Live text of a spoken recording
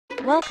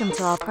Welcome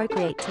to our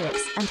Procreate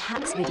tips and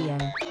hacks video,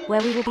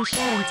 where we will be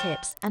sharing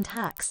tips and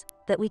hacks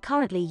that we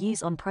currently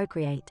use on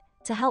Procreate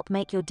to help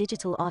make your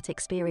digital art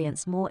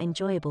experience more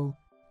enjoyable.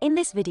 In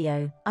this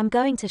video, I'm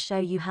going to show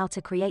you how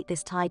to create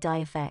this tie-dye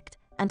effect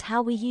and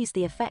how we use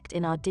the effect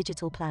in our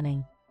digital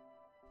planning.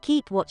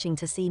 Keep watching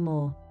to see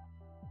more.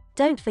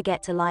 Don't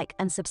forget to like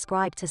and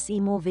subscribe to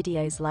see more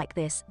videos like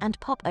this, and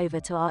pop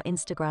over to our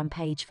Instagram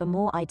page for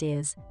more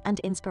ideas and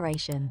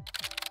inspiration.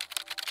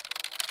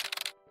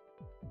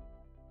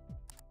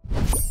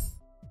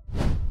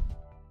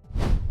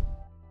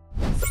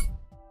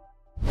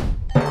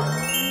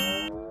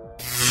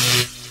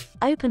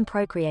 Open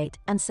Procreate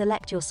and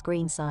select your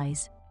screen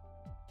size.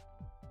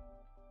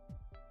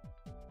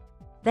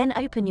 Then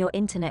open your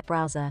internet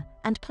browser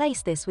and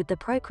place this with the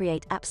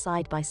Procreate app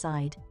side by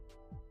side.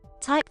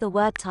 Type the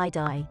word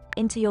tie-dye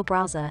into your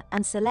browser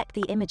and select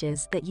the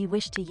images that you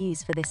wish to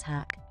use for this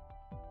hack.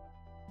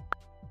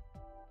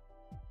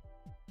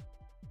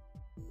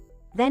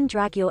 Then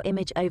drag your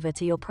image over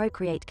to your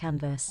Procreate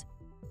canvas.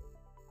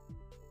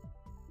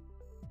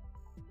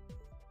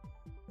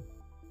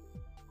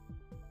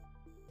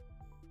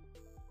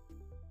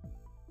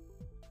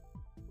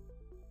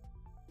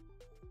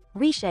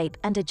 Reshape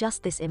and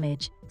adjust this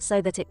image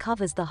so that it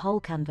covers the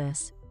whole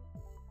canvas.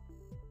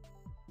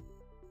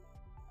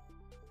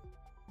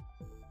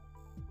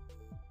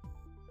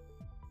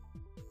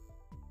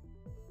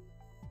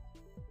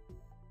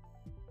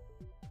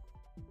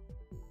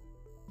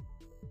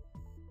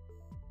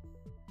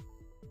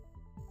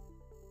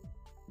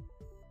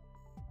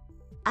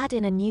 Add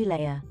in a new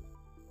layer.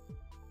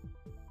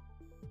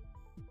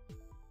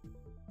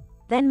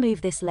 Then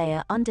move this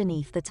layer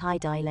underneath the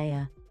tie-dye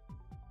layer.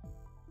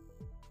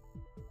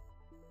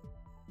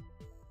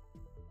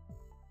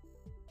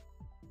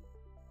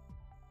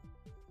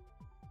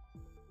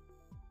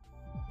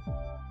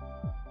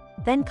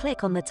 Then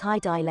click on the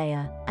tie-dye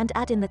layer and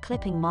add in the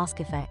clipping mask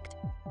effect.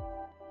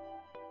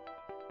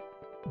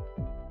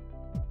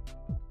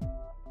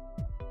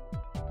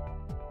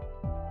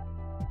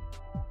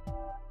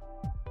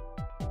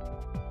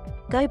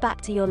 Go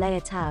back to your layer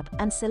tab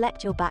and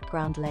select your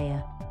background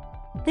layer.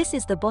 This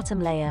is the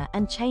bottom layer,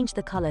 and change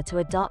the color to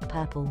a dark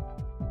purple.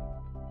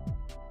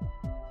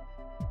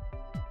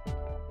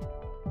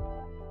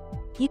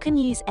 You can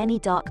use any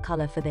dark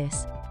color for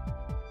this.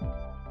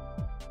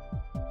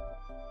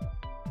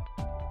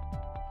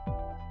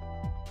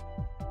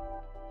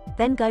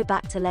 Then go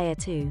back to layer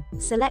 2,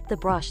 select the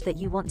brush that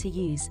you want to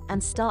use,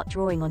 and start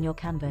drawing on your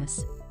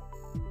canvas.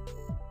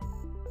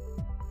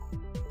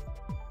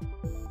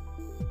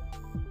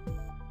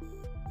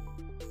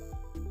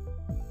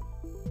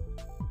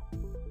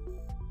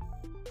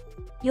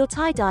 Your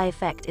tie-dye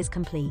effect is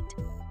complete.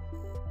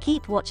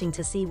 Keep watching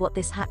to see what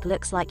this hack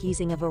looks like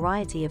using a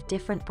variety of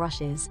different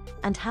brushes,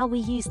 and how we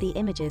use the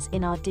images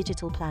in our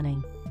digital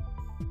planning.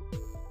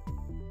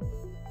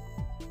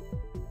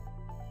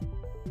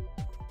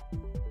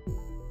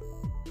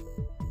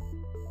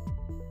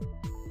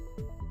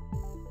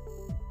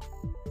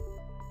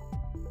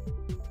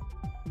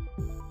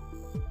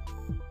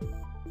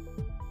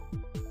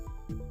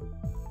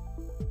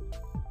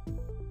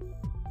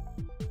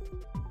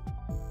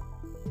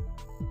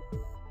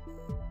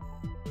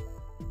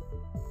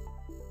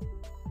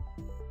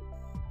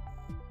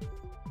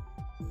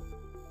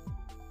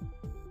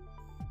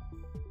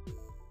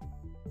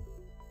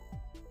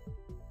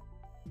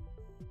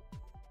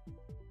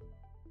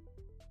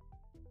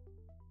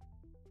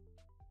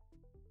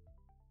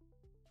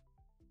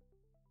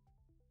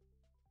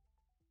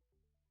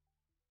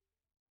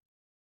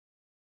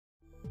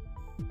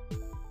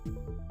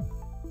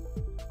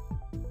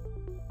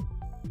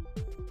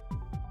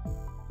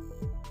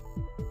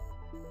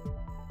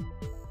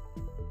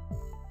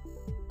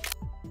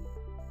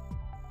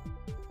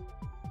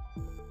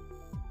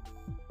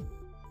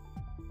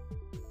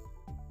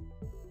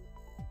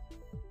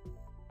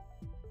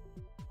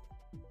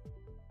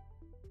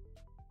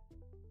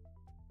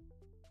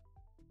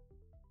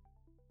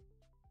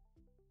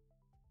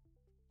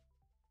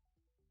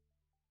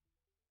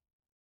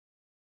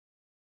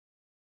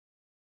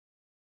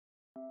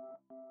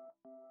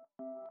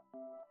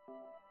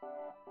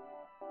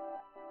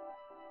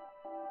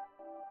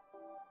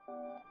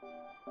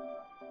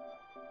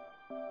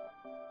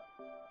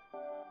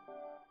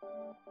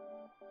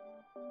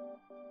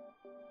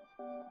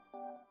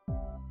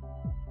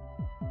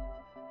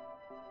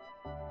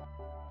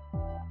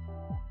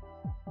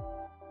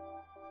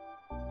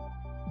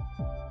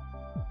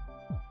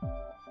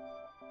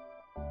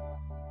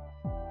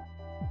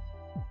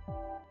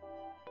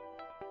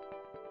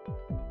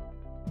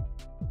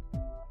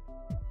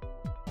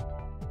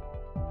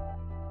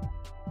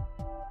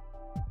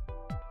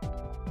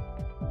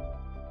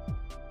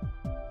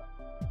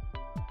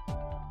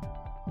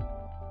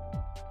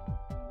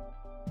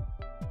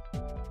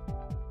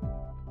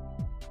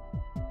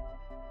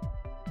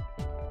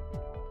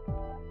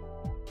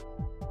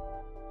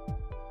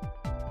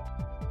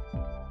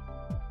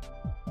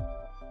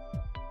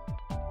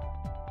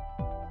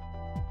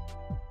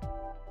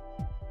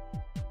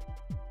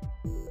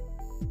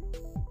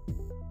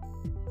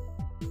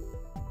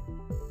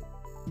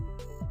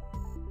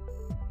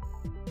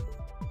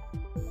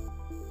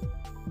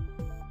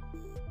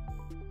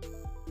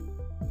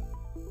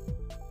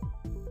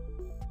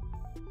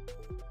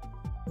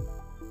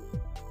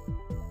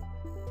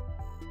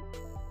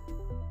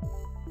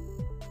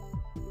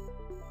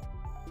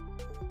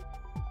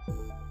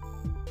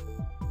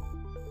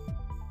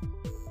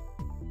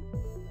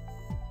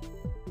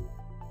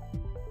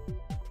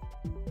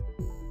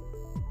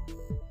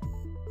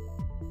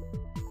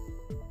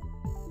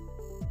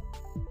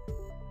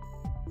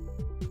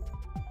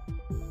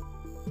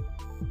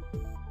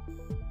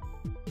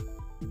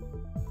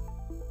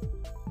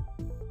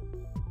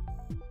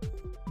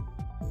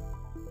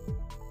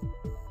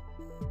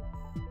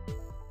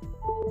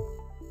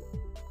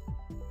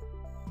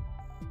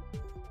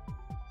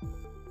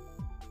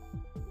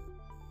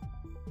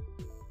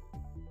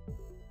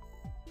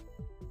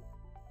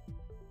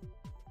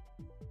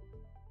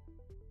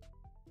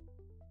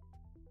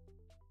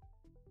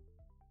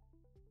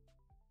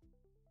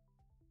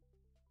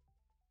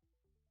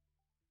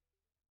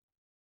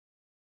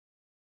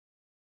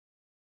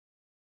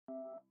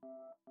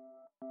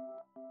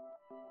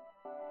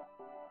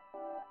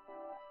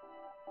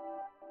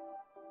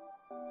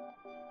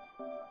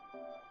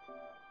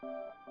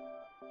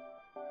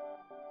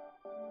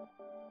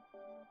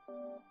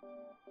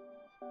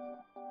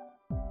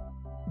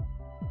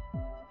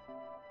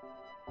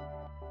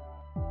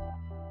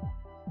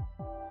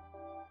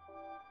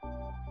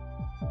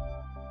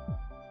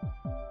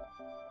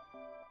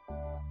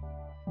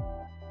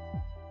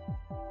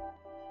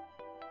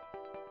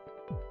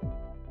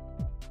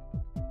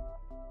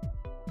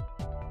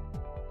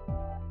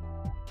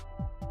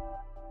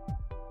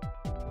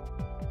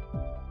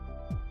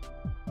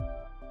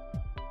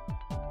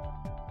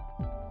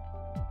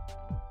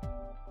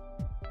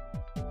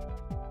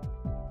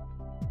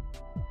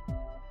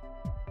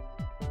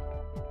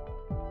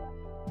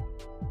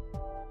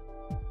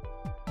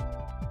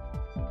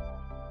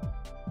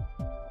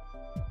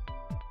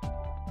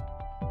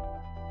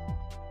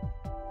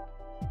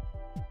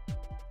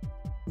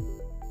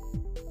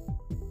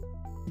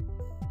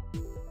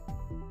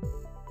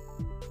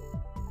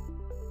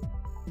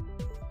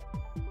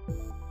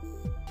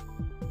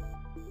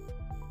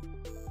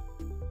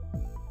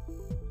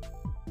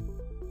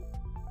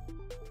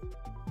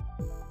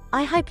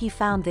 I hope you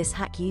found this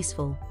hack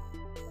useful.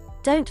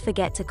 Don't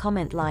forget to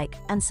comment, like,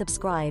 and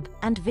subscribe,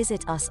 and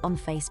visit us on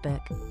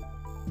Facebook.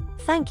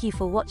 Thank you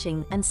for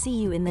watching and see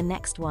you in the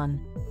next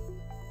one.